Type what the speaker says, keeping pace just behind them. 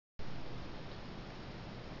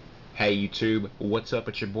Hey YouTube, what's up?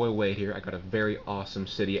 It's your boy Wade here. I got a very awesome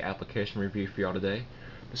Cydia application review for y'all today.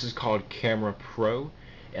 This is called Camera Pro.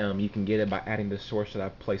 You can get it by adding the source that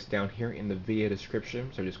I've placed down here in the video description.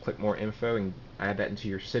 So just click more info and add that into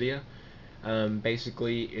your Cydia.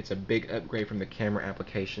 Basically, it's a big upgrade from the camera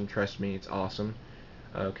application. Trust me, it's awesome.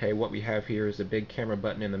 Okay, what we have here is a big camera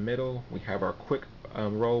button in the middle. We have our quick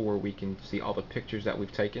roll where we can see all the pictures that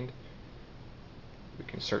we've taken. We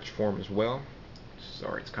can search for them as well.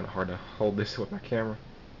 Sorry, it's kind of hard to hold this with my camera.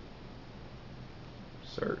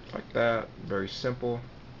 Search like that, very simple.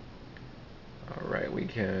 Alright, we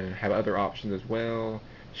can have other options as well.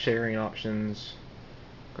 Sharing options.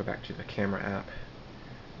 Go back to the camera app.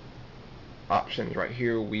 Options right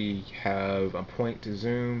here, we have a point to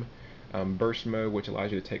zoom, burst mode, which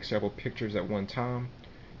allows you to take several pictures at one time,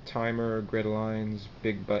 timer, grid lines,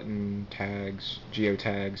 big button, tags,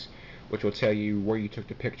 geotags, which will tell you where you took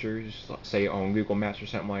the pictures. Let's say on Google Maps or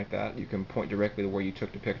something like that, you can point directly to where you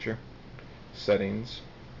took the picture. Settings.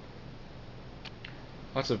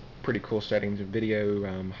 Lots of pretty cool settings.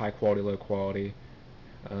 Video, high quality, low quality,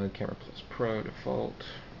 Camera Plus Pro, default,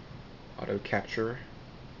 auto capture.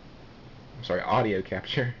 I'm sorry, audio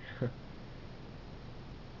capture.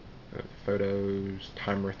 Photos,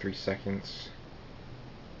 timer 3 seconds.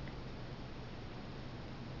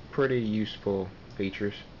 Pretty useful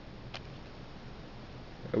features.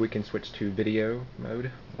 We can switch to video mode.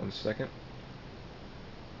 1 second.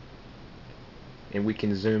 And we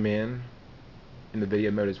can zoom in the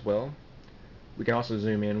video mode as well. We can also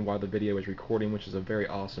zoom in while the video is recording, which is a very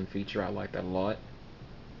awesome feature. I like that a lot.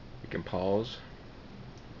 We can pause,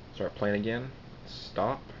 start playing again,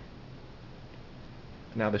 stop.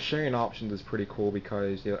 Now the sharing options is pretty cool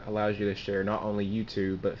because it allows you to share not only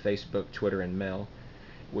YouTube but Facebook, Twitter, and Mail,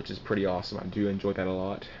 which is pretty awesome. I do enjoy that a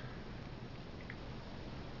lot.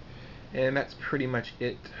 And that's pretty much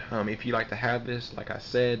it. If you'd like to have this, like I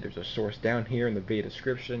said, there's a source down here in the video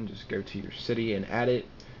description. Just go to your Cydia and add it.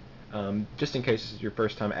 Just in case this is your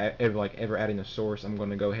first time ever adding a source, I'm going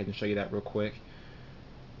to go ahead and show you that real quick.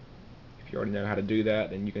 If you already know how to do that,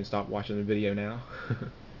 then you can stop watching the video now.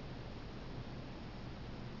 I'm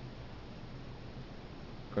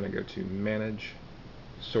going to go to Manage,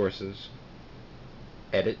 Sources,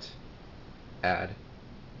 Edit, Add.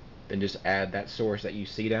 Then just add that source that you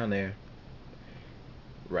see down there,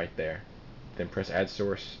 right there. Then press Add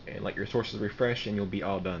Source and let your sources refresh and you'll be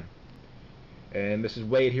all done. And this is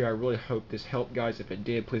Wade here. I really hope this helped, guys. If it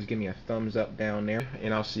did, please give me a thumbs up down there,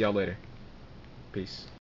 and I'll see y'all later. Peace.